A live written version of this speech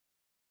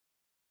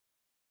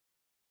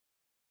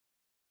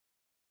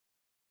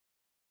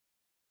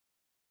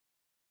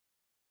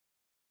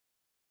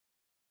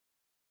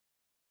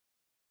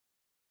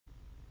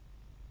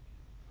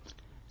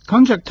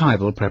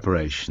Conjunctival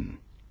preparation.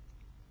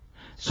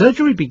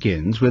 Surgery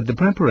begins with the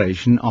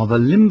preparation of a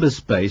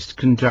limbus-based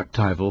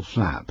conjunctival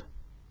flap.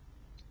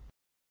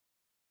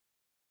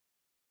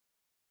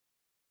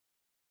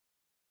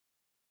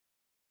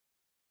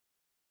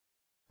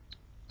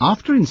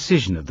 After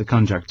incision of the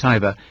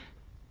conjunctiva,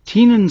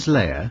 Tenon's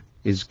layer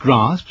is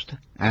grasped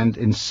and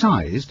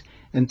incised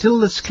until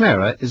the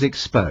sclera is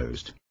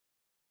exposed.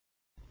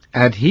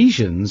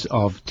 Adhesions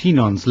of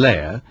Tenon's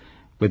layer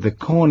with the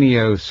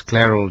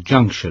corneoscleral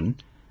junction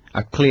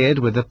are cleared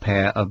with a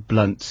pair of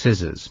blunt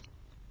scissors.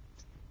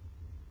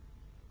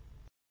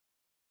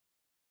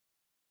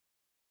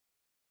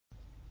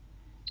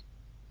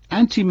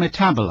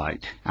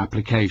 Antimetabolite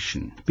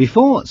application.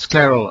 Before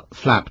scleral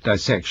flap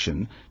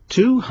dissection,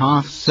 2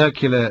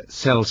 half-circular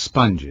cell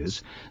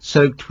sponges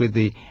soaked with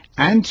the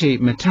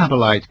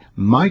antimetabolite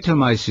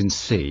mitomycin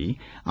C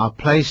are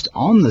placed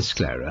on the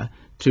sclera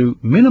to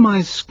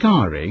minimize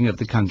scarring of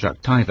the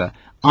conjunctiva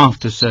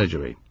after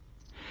surgery.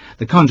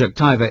 The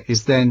conjunctiva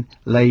is then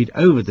laid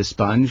over the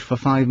sponge for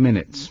 5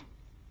 minutes.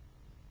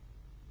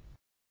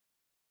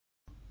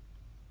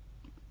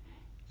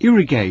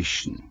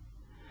 Irrigation.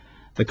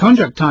 The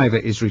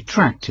conjunctiva is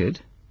retracted,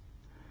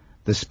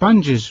 the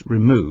sponge is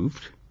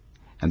removed,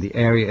 and the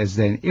area is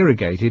then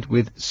irrigated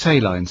with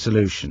saline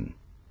solution.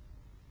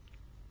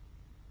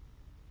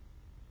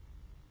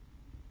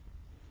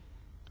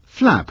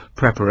 Flap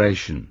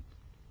preparation.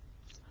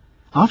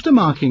 After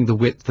marking the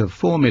width of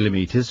 4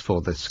 mm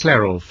for the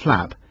scleral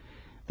flap,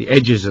 the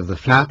edges of the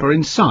flap are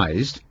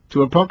incised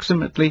to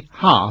approximately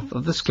half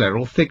of the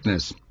scleral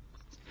thickness.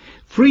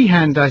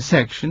 Freehand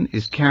dissection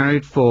is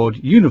carried forward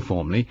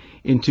uniformly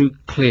into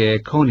clear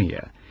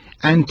cornea,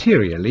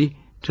 anteriorly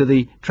to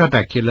the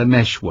trabecular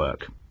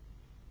meshwork.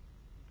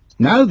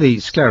 Now the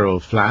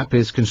scleral flap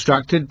is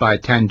constructed by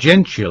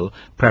tangential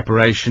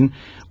preparation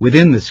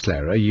within the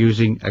sclera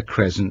using a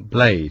crescent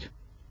blade.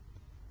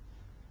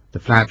 The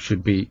flap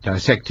should be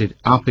dissected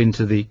up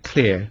into the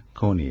clear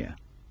cornea.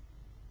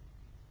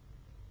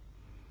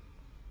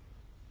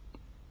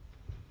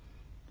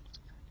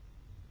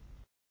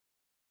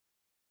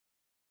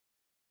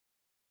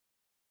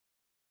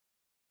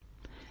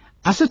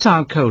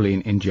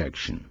 Acetylcholine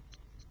injection.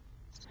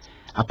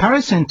 A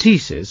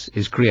paracentesis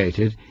is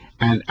created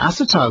and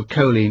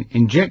acetylcholine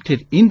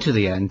injected into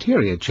the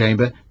anterior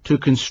chamber to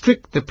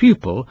constrict the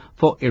pupil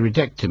for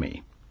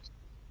iridectomy.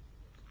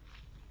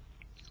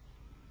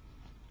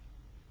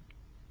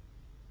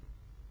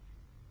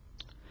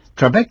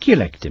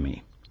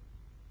 Trabeculectomy.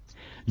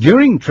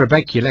 During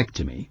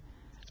trabeculectomy,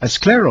 a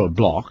scleral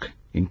block,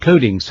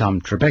 including some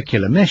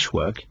trabecular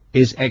meshwork,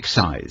 is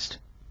excised.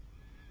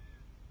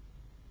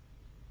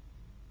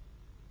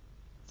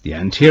 The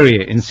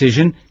anterior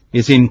incision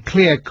is in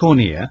clear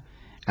cornea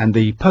and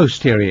the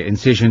posterior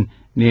incision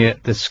near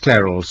the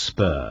scleral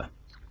spur.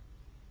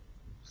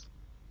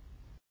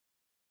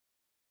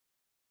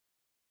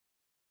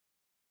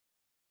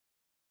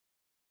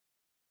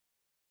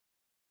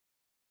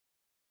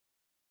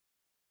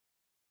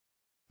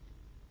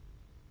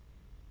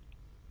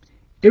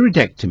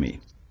 Iridectomy.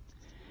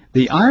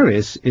 The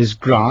iris is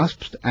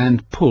grasped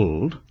and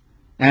pulled,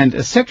 and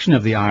a section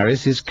of the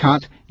iris is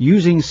cut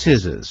using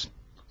scissors.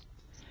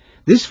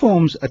 This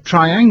forms a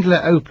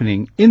triangular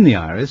opening in the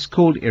iris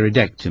called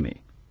iridectomy.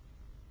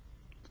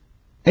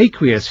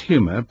 Aqueous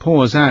humor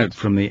pours out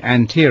from the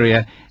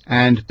anterior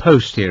and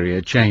posterior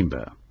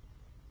chamber.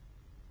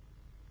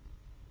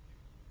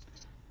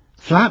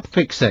 Flap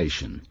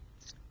fixation.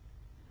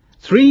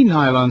 3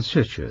 nylon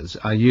sutures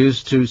are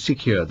used to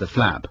secure the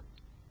flap.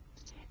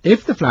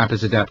 If the flap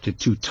is adapted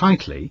too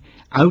tightly,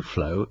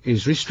 outflow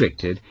is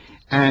restricted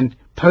and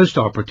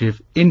postoperative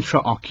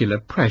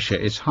intraocular pressure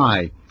is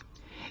high.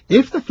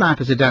 If the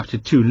flap is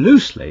adapted too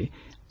loosely,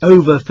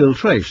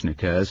 overfiltration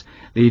occurs,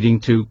 leading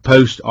to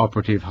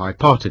post-operative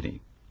hypotony.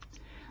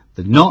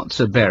 The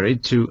knots are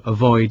buried to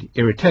avoid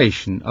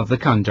irritation of the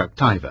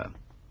conjunctiva.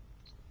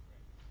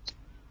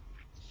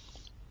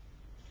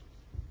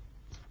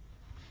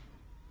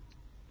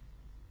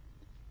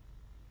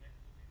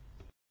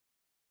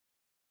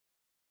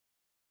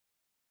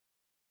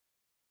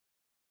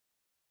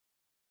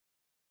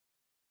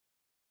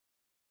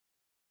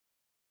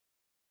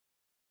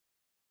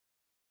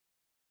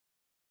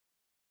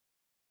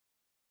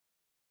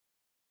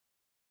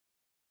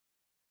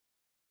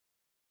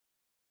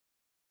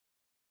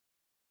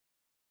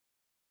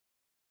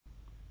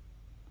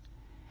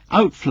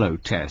 Outflow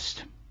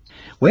test.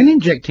 When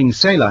injecting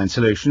saline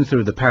solution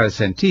through the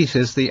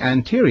paracentesis, the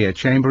anterior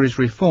chamber is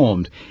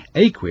reformed.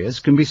 Aqueous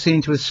can be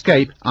seen to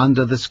escape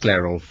under the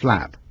scleral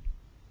flap.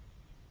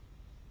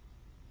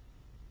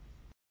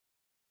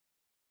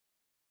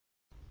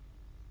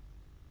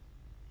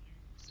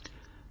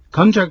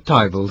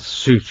 Conjunctival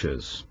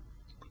sutures.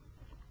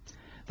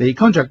 The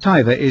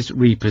conjunctiva is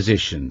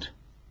repositioned.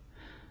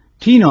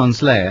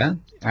 Tenon's layer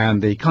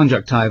and the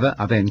conjunctiva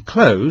are then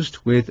closed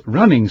with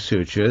running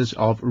sutures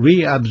of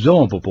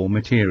reabsorbable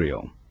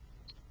material.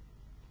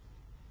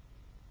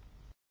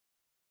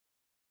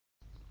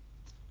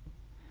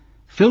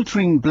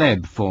 Filtering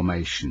bleb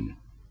formation.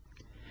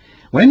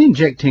 When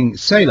injecting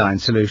saline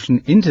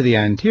solution into the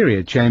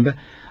anterior chamber,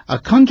 a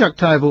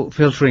conjunctival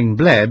filtering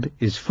bleb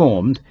is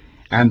formed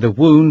and the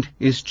wound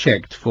is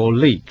checked for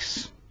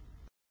leaks.